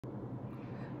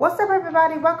What's up,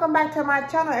 everybody? Welcome back to my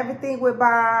channel, Everything with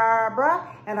Barbara,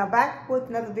 and I'm back with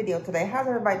another video today. How's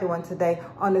everybody doing today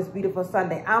on this beautiful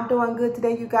Sunday? I'm doing good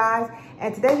today, you guys,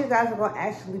 and today you guys are going to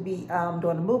actually be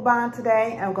doing a mukbang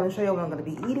today. I'm going to show you what I'm going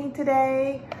to be eating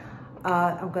today.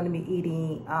 I'm going to be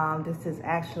eating, this is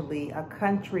actually a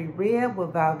country rib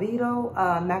with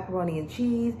Velveeta, macaroni and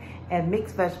cheese, and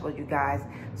mixed vegetables, you guys.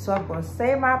 So I'm going to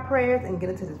say my prayers and get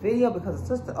into this video because the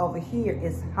sister over here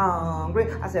is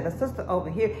hungry. I said the sister over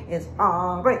here is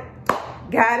hungry.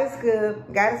 God is good.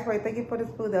 God is great. Thank you for this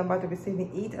food that I'm about to receive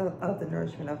and eat of the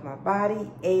nourishment of my body.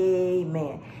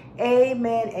 Amen.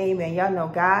 Amen. Amen. Y'all know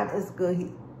God is good.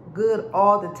 He's good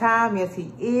all the time. Yes,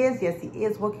 he is. Yes, he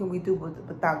is. What can we do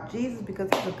without Jesus? Because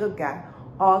he's a good guy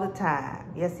all the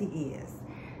time. Yes, he is.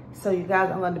 So you guys,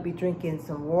 I'm going to be drinking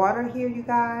some water here, you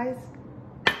guys.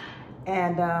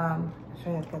 And I'll show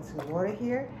you how to get some water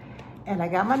here. And I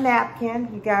got my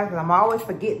napkin, you guys, because I'm always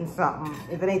forgetting something.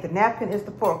 If it ain't the napkin, it's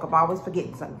the fork. I'm always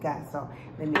forgetting something, guys. So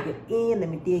let me get in, let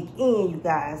me dig in, you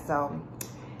guys. So,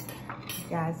 you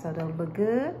guys, so that'll look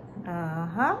good.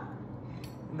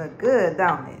 Look good,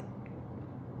 don't it?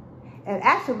 And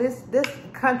actually, this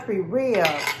country rib,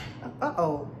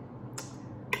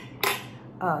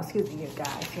 excuse me, you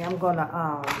guys. See, I'm gonna,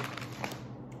 I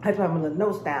have to have my little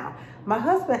notes down. My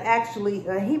husband actually,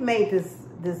 he made this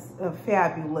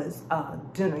fabulous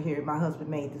dinner here. My husband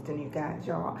made this dinner, you guys,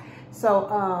 y'all.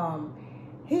 So,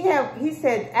 he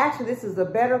said, actually,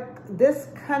 this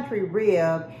country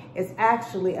rib is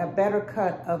actually a better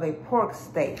cut of a pork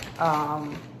steak.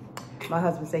 My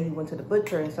husband said he went to the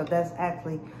butcher, and so that's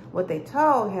actually what they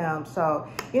told him. So,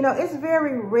 you know, it's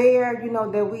very rare, you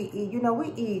know, that we eat, you know,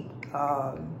 we eat,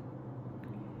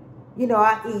 you know,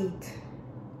 I eat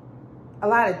a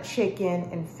lot of chicken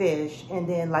and fish, and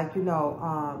then, like, you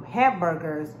know,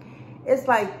 hamburgers. It's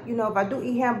like, you know, if I do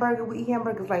eat hamburger, we eat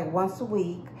hamburgers like once a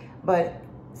week, but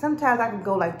sometimes I can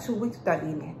go like 2 weeks without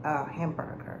eating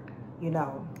hamburger, you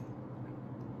know.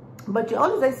 But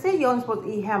they say you're only supposed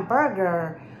to eat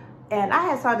hamburger. And I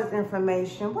had saw this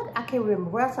information. I can't remember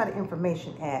where I saw the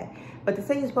information at. But they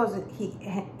say you're supposed to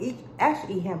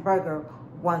actually eat hamburger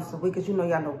once a week. Because, you know,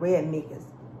 y'all know red meat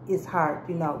is hard,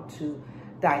 you know, to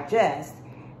digest.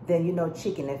 Then, you know,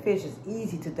 chicken and fish is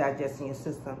easy to digest in your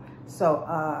system. So,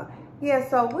 yeah,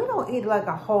 so we don't eat like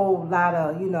a whole lot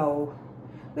of, you know,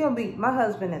 we don't be, my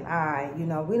husband and I, you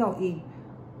know, we don't eat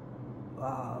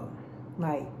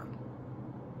like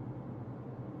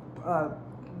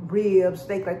ribs,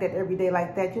 steak like that every day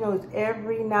like that. You know, it's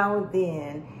every now and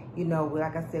then, you know,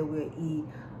 like I said, we'll eat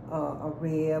a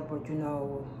rib, or, you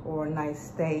know, or a nice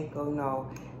steak, or, you know.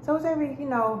 So it's every, you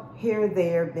know, here or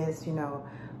there, best, you know.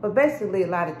 But basically a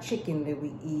lot of chicken that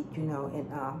we eat, you know, and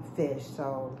fish.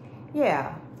 So,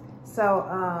 yeah. So,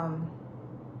 I'm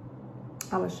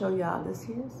going to show y'all this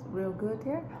here. It's real good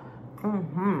there.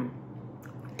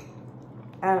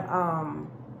 And,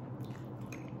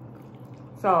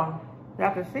 so,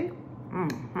 y'all can see.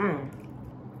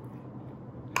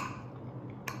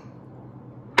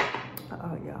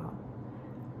 Y'all.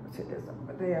 Put this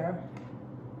over there.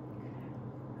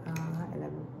 And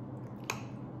then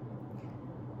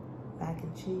mac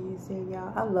and cheese here,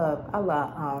 y'all. I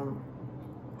love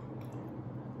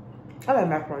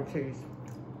macaroni and cheese.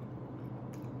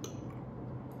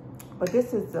 But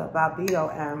this is Velveeta,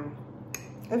 and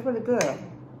it's really good.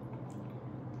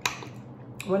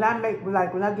 When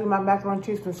I do my macaroni and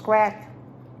cheese from scratch,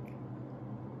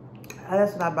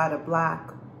 that's when I buy the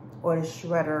block or the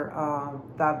shredder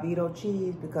Velveeta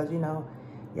cheese, because, you know,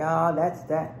 y'all, that's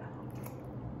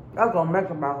gonna make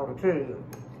my whole cheese.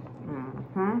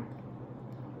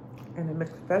 And the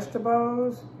mixed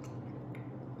vegetables,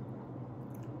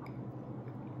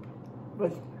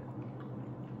 which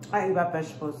I eat my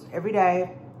vegetables every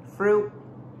day, fruit.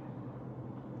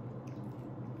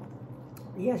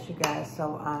 Yes, you guys,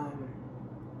 so,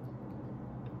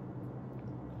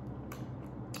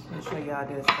 let me show y'all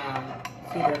this,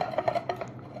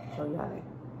 show y'all the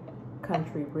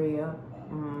country rib.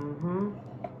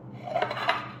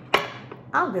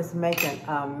 I'm just making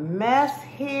a mess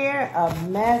here, a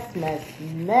mess. You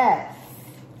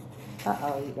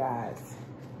guys.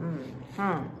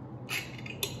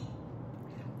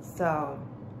 So,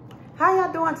 how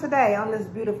y'all doing today on this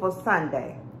beautiful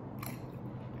Sunday?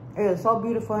 It is so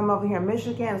beautiful. I'm over here in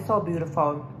Michigan. It's so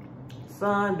beautiful.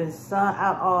 Been sun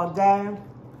out all day.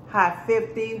 High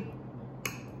 50.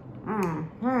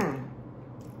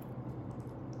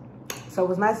 So it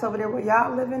was nice over there where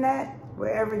y'all living at.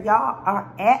 Wherever y'all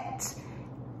are at.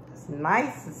 It's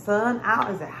nice. The sun out.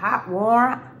 Is it hot,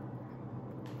 warm?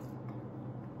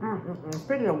 It's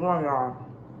pretty warm, y'all.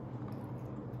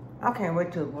 I can't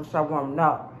wait to start warming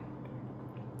up.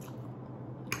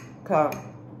 Cause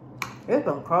it's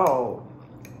been cold.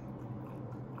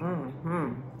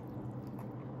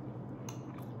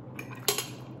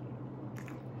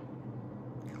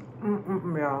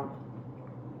 Y'all.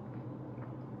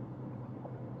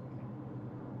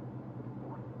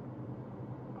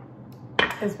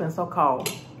 It's been so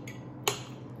cold.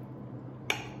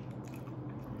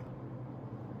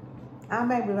 I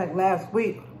maybe like last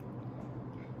week,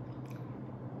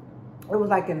 it was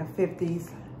like in the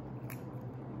 50s,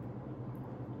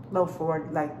 low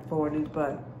 40s, like 40s,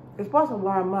 but it's supposed to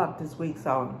warm up this week,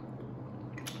 so.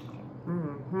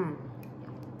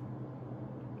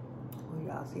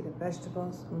 Y'all see the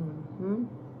vegetables?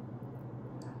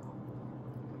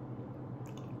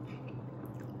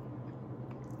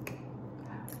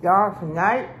 Y'all,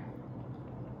 tonight,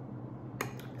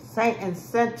 Saint and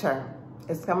Center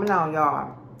is coming on,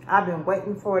 y'all. I've been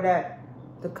waiting for that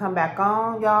to come back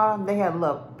on, y'all. They had a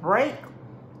little break,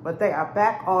 but they are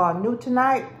back all new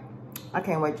tonight. I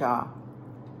can't wait, y'all.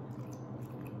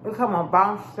 It'll come on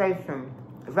Bounce Station.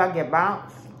 If I get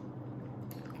Bounce.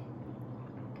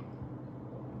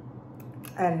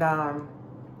 And I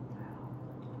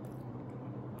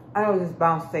know this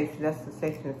Bounce Station, that's the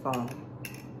station it's on.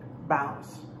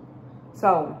 Bounce.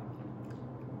 So,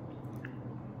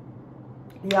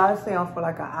 y'all stay on for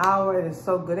like an hour. It is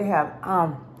so good. They have,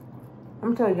 I'm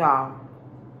telling y'all,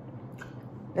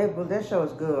 that show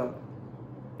is good.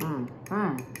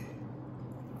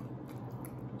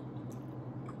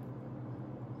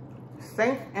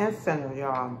 Saints and Sinners,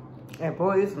 y'all. And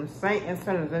boy, there's some Saints and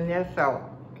Sinners in that show.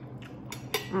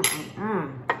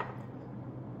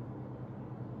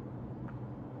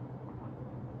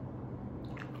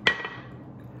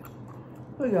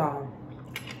 Oh, y'all.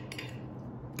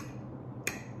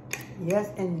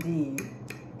 Yes, indeed.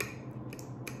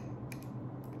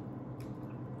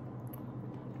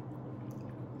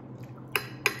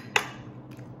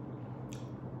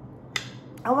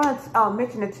 I want to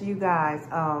mention it to you guys.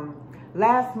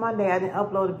 Last Monday, I didn't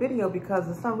upload a video because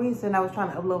for some reason I was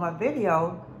trying to upload my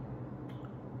video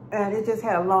and it just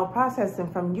had a long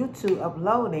processing from YouTube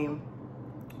uploading.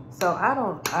 So I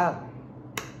don't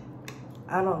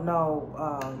know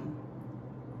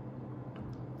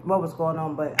what was going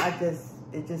on, but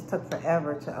it just took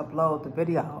forever to upload the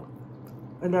video.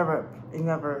 It never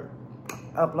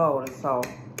uploaded. So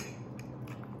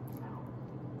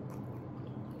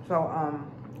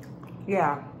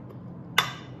yeah.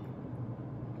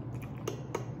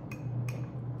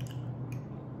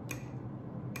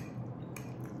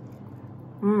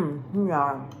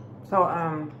 Yeah. So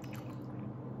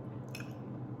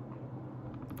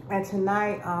and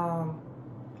tonight,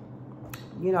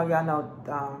 you know, y'all know,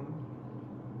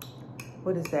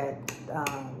 what is that?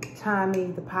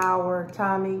 Tommy, the Power,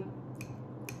 Tommy.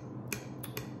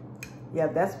 Yeah,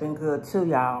 that's been good too,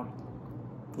 y'all.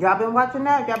 Y'all been watching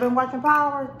that? Y'all been watching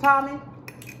Power, Tommy?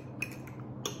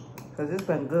 Because it's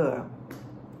been good.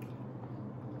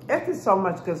 It's just so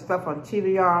much good stuff on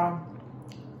TV, y'all.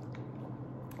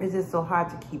 It's just so hard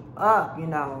to keep up, you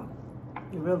know.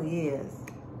 It really is.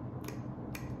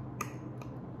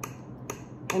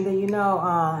 And then, you know,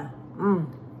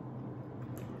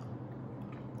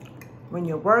 when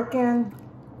you're working,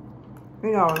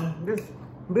 you know, just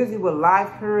busy with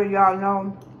life here, y'all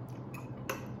know.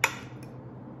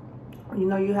 You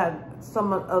know, you have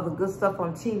some of the good stuff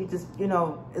on TV, just, you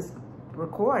know, it's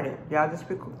recorded. Y'all just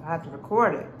have to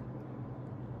record it.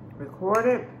 Record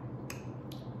it.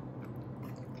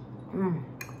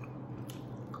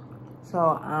 So,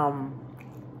 I'm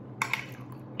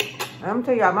gonna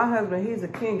tell y'all, my husband, he's a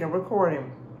king of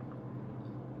recording.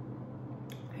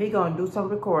 He gonna do some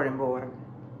recording, boy.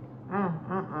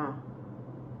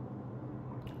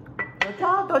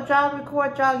 Don't y'all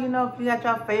record y'all, you know, if you got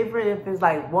y'all favorite, if it's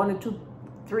like 1 or 2,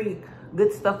 3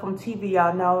 good stuff on TV,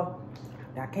 y'all know.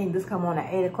 Now, can't this come on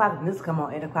at 8 o'clock and this come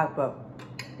on 8 o'clock, but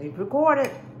it's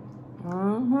recorded.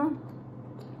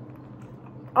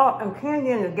 Oh, and Candy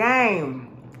in the Game.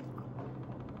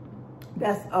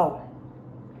 That's,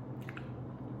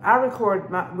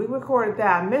 we recorded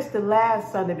that. I missed it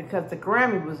last Sunday because the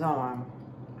Grammy was on.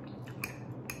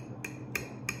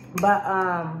 But,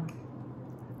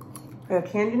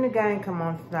 Candy in the Game come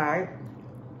on tonight.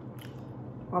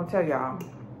 I'll tell y'all.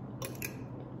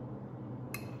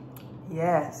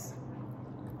 Yes.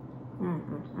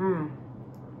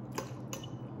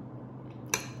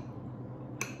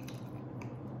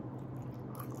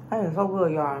 That is so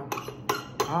good, y'all.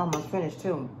 I almost finished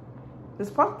too. This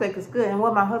pork steak is good, and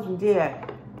what my husband did,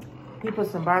 he put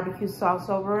some barbecue sauce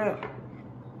over it.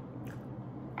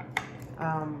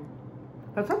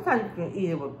 But sometimes you can eat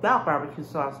it without barbecue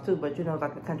sauce too, but you know,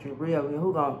 like the country real,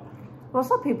 who gon', well,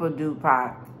 some people do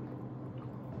probably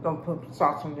don't put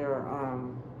sauce on their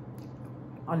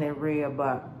rib,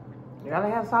 but you gotta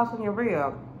have sauce on your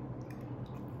rib.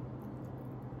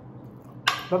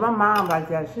 But my mom like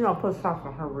that, she don't put sauce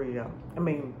on her rib. I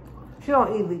mean, she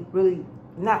don't eat really,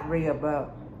 not rib,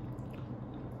 but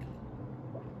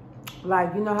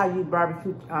like, you know how you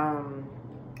barbecue,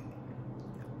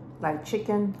 like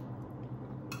chicken,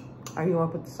 or you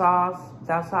want to put the sauce?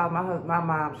 Without sauce, my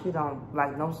mom, she don't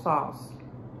like no sauce.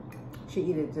 She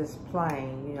eat it just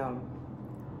plain, you know.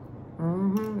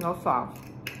 No sauce.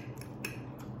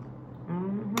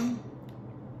 I'm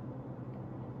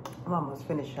almost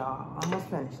finished, y'all. Almost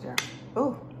finished there.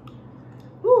 Ooh.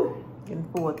 Ooh. Getting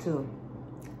full too.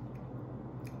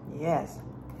 Yes.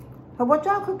 So what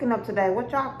y'all cooking up today? What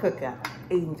y'all cooking?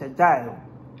 Eating today?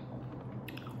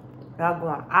 Y'all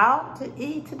going out to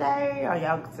eat today? Or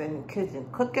y'all sitting in the kitchen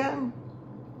cooking?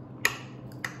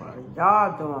 What are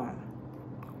y'all doing?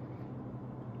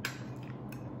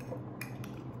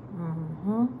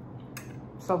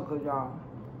 So good, y'all.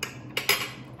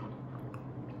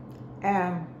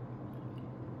 And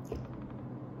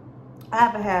I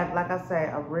haven't had, like I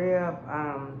say, a rib.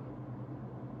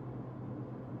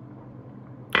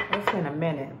 It's been a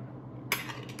minute.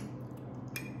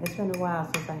 It's been a while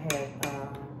since I had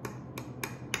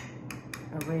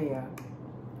a rib.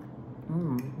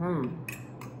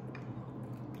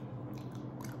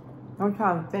 I'm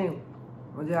trying to think.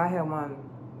 Well, yeah, I had one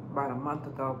about a month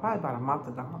ago. Probably about a month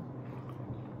ago.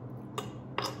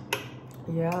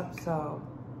 Yep, so.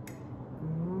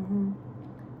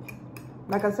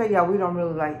 Like I said, y'all, we don't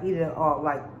really like eat it all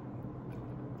like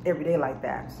every day like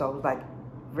that. So it's like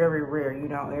very rare, you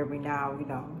know, every now, you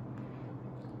know.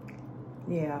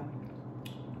 Yeah.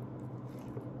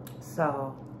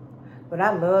 So, but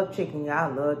I love chicken,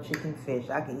 y'all. I love chicken fish.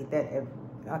 I can eat that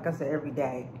like I said, every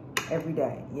day. Every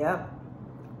day. Yep.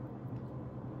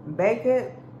 Bake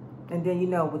it, and then, you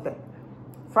know, with the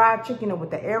fried chicken or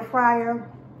with the air fryer.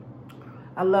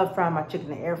 I love frying my chicken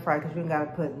in the air fryer because you ain't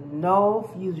got to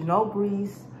use no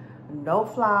grease, no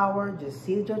flour. Just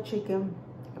season your chicken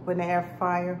and put in the air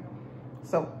fryer.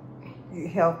 So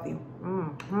healthy.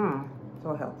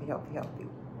 So healthy, healthy, healthy.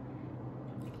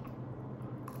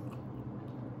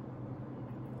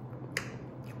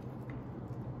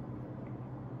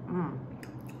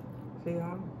 See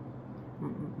y'all?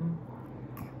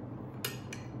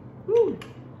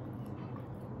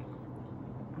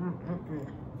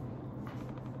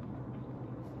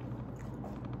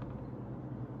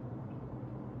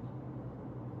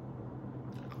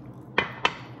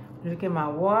 Drinking my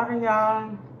water,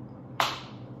 y'all. I'm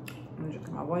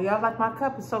drinking my water. Y'all, like my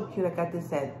cup is so cute. I got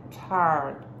this at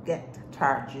Target,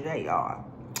 y'all.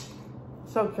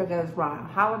 So cute. I got this around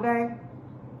holiday.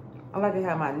 I like to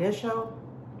have my initial.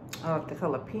 I like the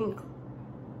color pink.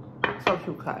 So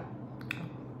cute cup.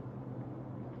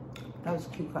 That was a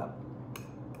cute cup.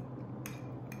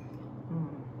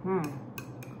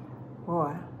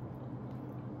 Boy.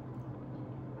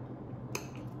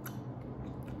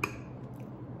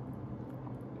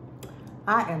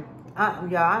 I'm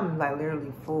like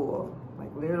literally full.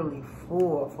 Like literally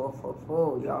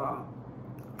full, y'all.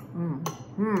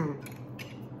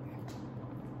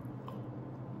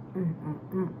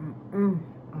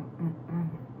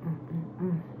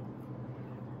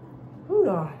 Ooh,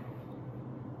 y'all.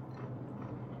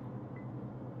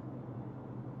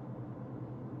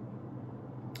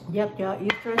 Yep, y'all,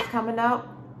 Easter is coming up.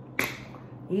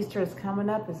 Easter is coming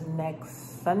up. It's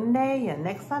next Sunday. Yeah,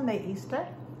 next Sunday, Easter.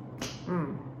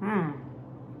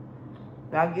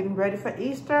 Y'all getting ready for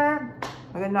Easter?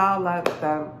 Look at all like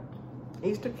the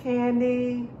Easter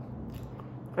candy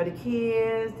for the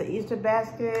kids, the Easter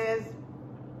baskets.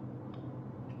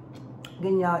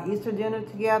 Getting y'all Easter dinner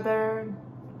together.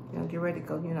 You know, get ready to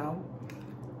go, you know.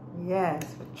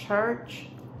 Yes, for church.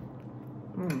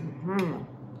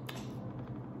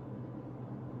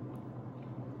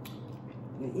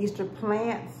 The Easter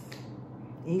plants,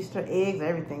 Easter eggs,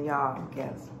 everything, y'all, I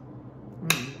guess.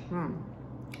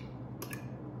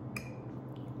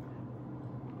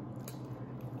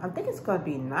 I think it's gonna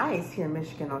be nice here in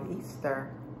Michigan on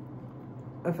Easter.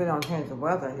 If it don't change the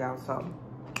weather, y'all, so.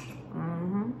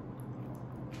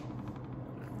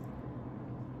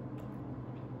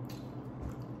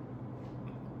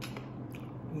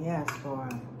 Yes, boy.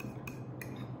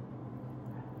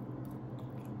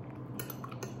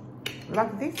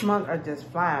 Like, these months are just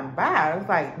flying by. It's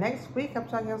like next week, I'm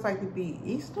talking, it's like to be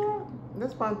Easter.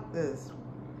 This month is,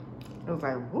 it was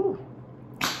like, woo.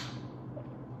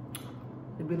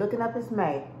 To be looking up, it's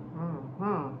May.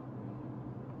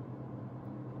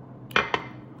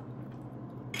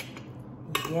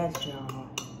 Yes, y'all.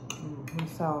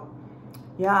 So,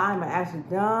 yeah, I'm actually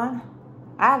done.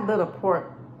 I had a little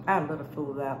pork. I had a little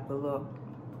food left, a little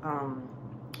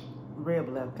rib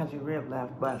left, country rib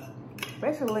left. But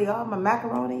basically, all my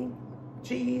macaroni,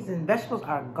 cheese, and vegetables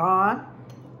are gone.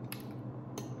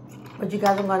 But you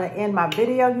guys, I'm going to end my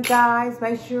video, you guys.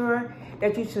 Make sure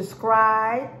that you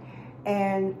subscribe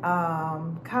and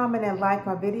comment and like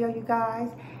my video, you guys.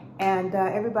 And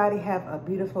everybody have a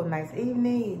beautiful, nice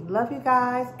evening. Love you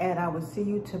guys. And I will see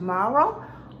you tomorrow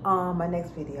on my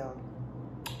next video.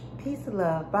 Peace and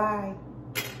love. Bye.